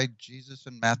that's why Jesus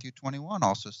in Matthew 21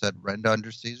 also said, render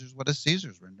unto Caesar's what is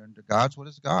Caesar's, render unto God's what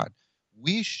is God.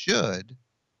 We should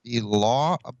be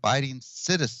law-abiding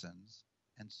citizens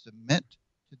and submit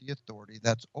to the authority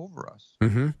that's over us.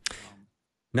 Mm-hmm.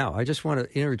 Now, I just want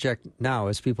to interject now,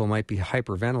 as people might be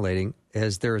hyperventilating,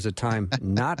 as there is a time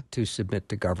not to submit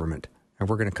to government, and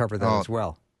we're going to cover that as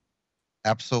well.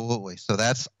 Absolutely. So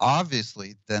that's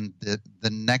obviously then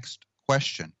the next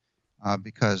question,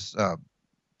 because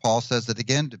Paul says that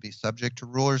again, to be subject to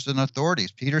rulers and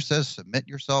authorities. Peter says, submit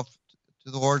yourself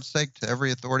to the Lord's sake, to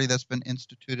every authority that's been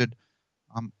instituted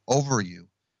over you.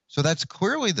 So that's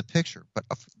clearly the picture. But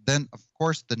then, of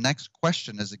course, the next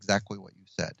question is exactly what you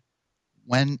said.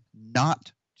 When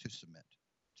not to submit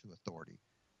to authority.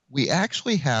 We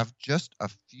actually have just a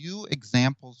few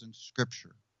examples in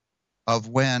Scripture of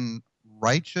when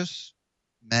righteous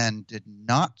men did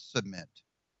not submit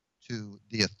to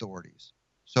the authorities.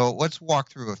 So let's walk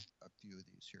through a few of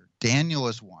these here. Daniel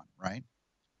is one, right?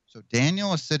 So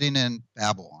Daniel is sitting in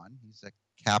Babylon. He's a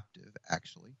captive,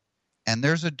 actually. And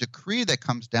there's a decree that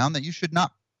comes down that you should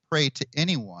not pray to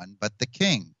anyone but the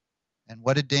king. And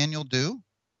what did Daniel do?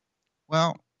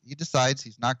 Well, he decides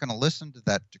he's not going to listen to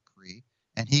that decree,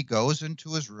 and he goes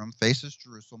into his room, faces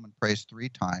Jerusalem, and prays 3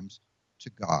 times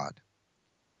to God.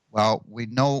 Well, we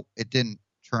know it didn't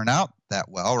turn out that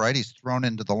well, right? He's thrown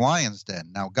into the lion's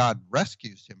den. Now, God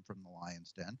rescues him from the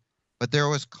lion's den, but there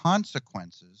was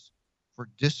consequences for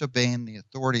disobeying the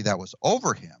authority that was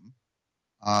over him.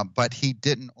 But he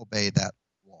didn't obey that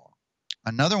law.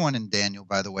 Another one in Daniel,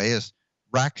 by the way, is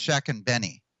Rack, Shack, and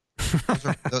Benny.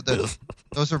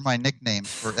 Those are my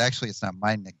nicknames for. Actually, it's not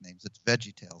my nicknames; it's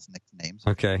VeggieTales nicknames.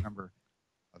 Okay. I remember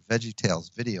a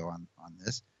VeggieTales video on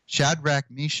this. Shadrach,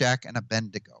 Meshach, and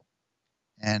Abednego.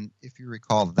 And if you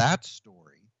recall that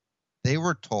story, they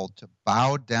were told to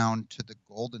bow down to the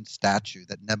golden statue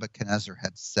that Nebuchadnezzar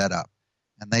had set up.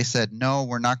 And they said, no,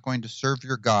 we're not going to serve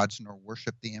your gods nor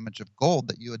worship the image of gold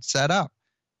that you had set up.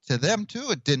 To them,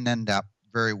 too, it didn't end up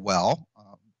very well.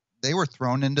 They were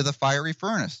thrown into the fiery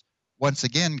furnace. Once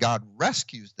again, God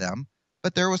rescues them,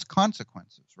 but there was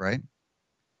consequences, right?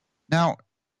 Now,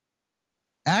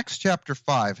 Acts chapter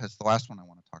 5 has the last one I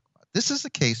want to talk about. This is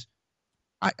a case,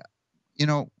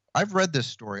 I've read this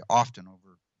story often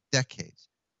over decades.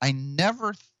 I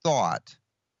never thought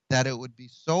that it would be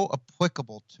so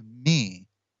applicable to me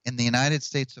in the United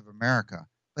States of America,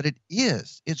 but it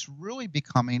is. It's really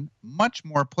becoming much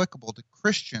more applicable to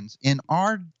Christians in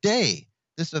our day,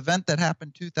 this event that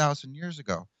happened 2,000 years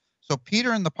ago. So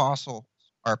Peter and the apostles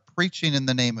are preaching in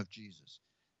the name of Jesus.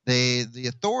 The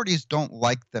authorities don't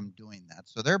like them doing that,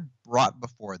 so they're brought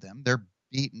before them. They're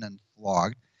beaten and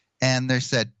flogged, and they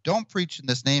said, don't preach in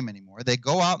this name anymore. They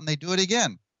go out and they do it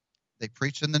again. They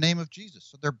preach in the name of Jesus.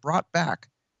 So they're brought back.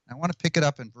 I want to pick it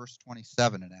up in verse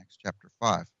 27 in Acts chapter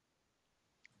 5.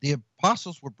 The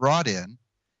apostles were brought in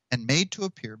and made to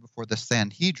appear before the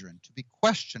Sanhedrin to be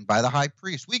questioned by the high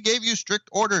priest. We gave you strict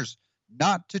orders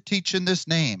not to teach in this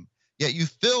name, yet you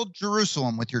filled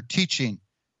Jerusalem with your teaching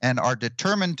and are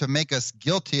determined to make us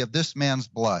guilty of this man's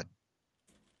blood.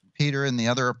 Peter and the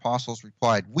other apostles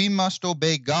replied, we must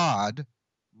obey God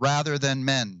rather than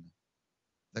men.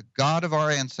 The God of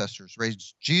our ancestors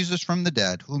raised Jesus from the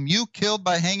dead, whom you killed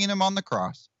by hanging him on the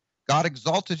cross. God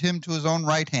exalted him to his own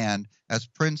right hand as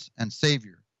Prince and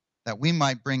Savior, that we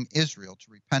might bring Israel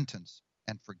to repentance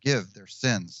and forgive their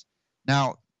sins.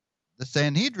 Now, the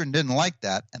Sanhedrin didn't like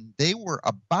that, and they were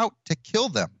about to kill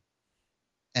them.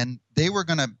 And they were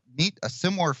going to meet a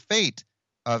similar fate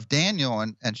of Daniel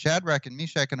and Shadrach and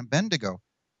Meshach and Abednego.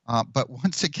 But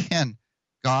once again,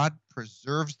 God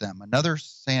preserves them. Another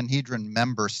Sanhedrin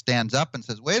member stands up and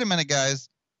says, wait a minute, guys,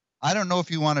 I don't know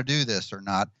if you want to do this or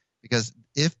not, because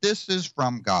if this is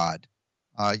from God,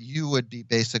 you would be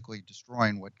basically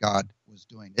destroying what God was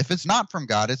doing. If it's not from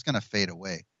God, it's going to fade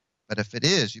away. But if it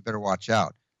is, you better watch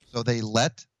out. So they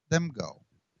let them go,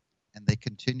 and they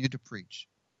continue to preach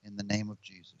in the name of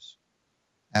Jesus.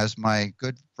 As my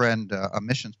good friend, a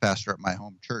missions pastor at my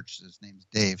home church, his name's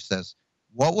Dave, says,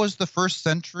 what was the first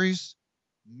century's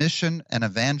mission and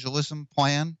evangelism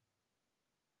plan?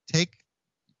 Take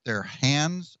their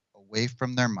hands away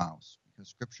from their mouths, because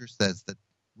Scripture says that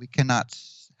we cannot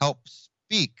help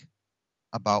speak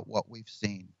about what we've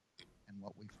seen and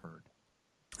what we've heard.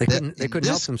 They couldn't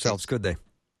help themselves, could they?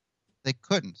 They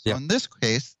couldn't. So in this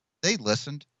case, they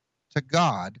listened to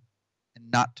God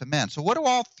and not to men. So what do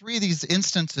all three of these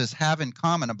instances have in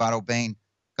common about obeying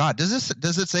God? Does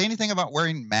it say anything about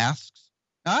wearing masks?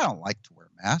 Now, I don't like to wear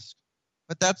masks,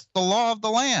 but that's the law of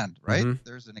the land, right? Mm-hmm.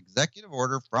 There's an executive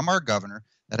order from our governor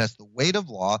that has the weight of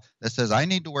law that says I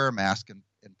need to wear a mask in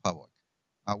public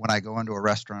when I go into a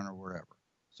restaurant or wherever.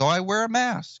 So I wear a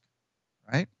mask,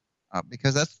 right?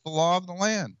 Because that's the law of the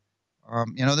land.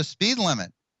 The speed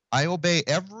limit. I obey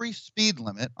every speed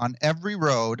limit on every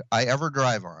road I ever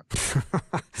drive on.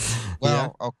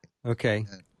 Well, yeah. Okay.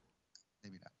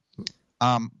 Maybe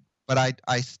not. But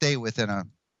I stay within a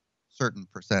certain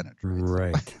percentage.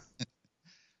 Right.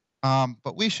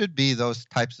 But we should be those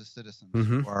types of citizens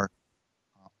who are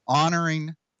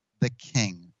honoring the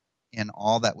King in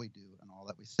all that we do and all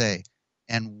that we say.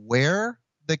 And where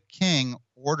the King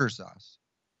orders us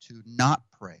to not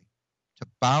pray, to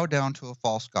bow down to a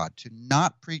false god, to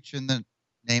not preach in the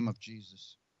name of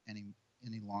Jesus any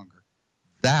longer,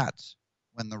 that's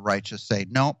when the righteous say,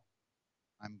 no,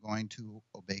 I'm going to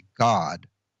obey God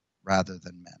rather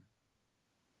than men.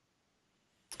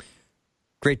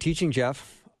 Great teaching,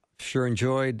 Jeff. Sure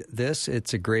enjoyed this.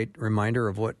 It's a great reminder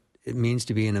of what it means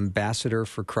to be an ambassador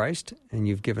for Christ, and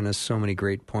you've given us so many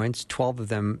great points, 12 of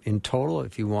them in total.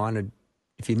 If you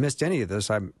missed any of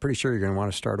this, I'm pretty sure you're going to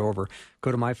want to start over.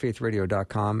 Go to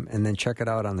myfaithradio.com and then check it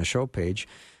out on the show page,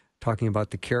 talking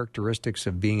about the characteristics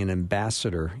of being an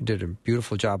ambassador. You did a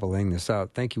beautiful job of laying this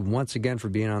out. Thank you once again for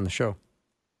being on the show.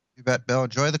 You bet, Bill.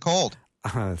 Enjoy the cold.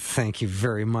 Thank you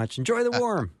very much. Enjoy the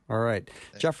warm. All right.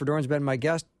 Jeff Verdoorn's been my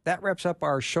guest. That wraps up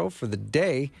our show for the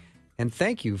day. And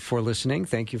thank you for listening.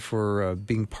 Thank you for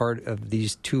being part of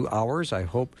these 2 hours. I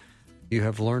hope you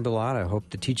have learned a lot. I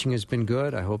hope the teaching has been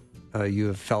good. I hope you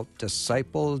have felt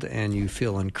discipled and you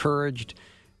feel encouraged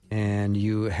and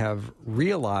you have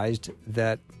realized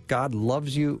that God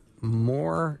loves you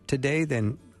more today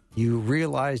than you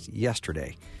realized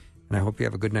yesterday. And I hope you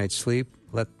have a good night's sleep.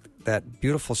 Let that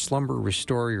beautiful slumber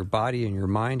restore your body and your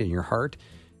mind and your heart.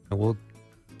 And we'll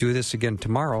do this again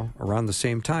tomorrow around the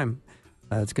same time.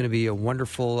 It's going to be a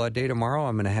wonderful day tomorrow.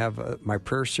 I'm going to have my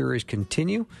prayer series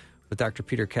continue with Dr.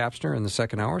 Peter Kapsner in the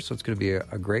second hour. So it's going to be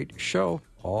a great show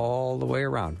all the way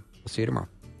around. We'll see you tomorrow.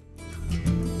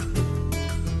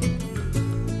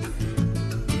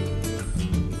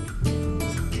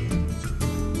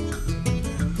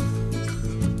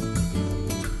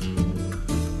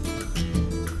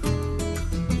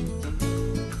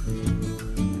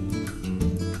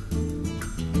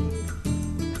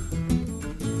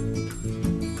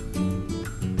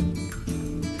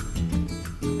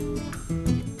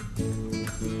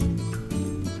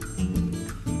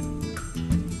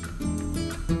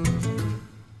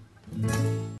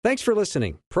 Thanks for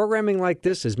listening. Programming like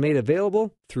this is made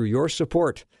available through your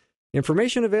support.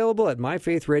 Information available at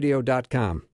myfaithradio.com.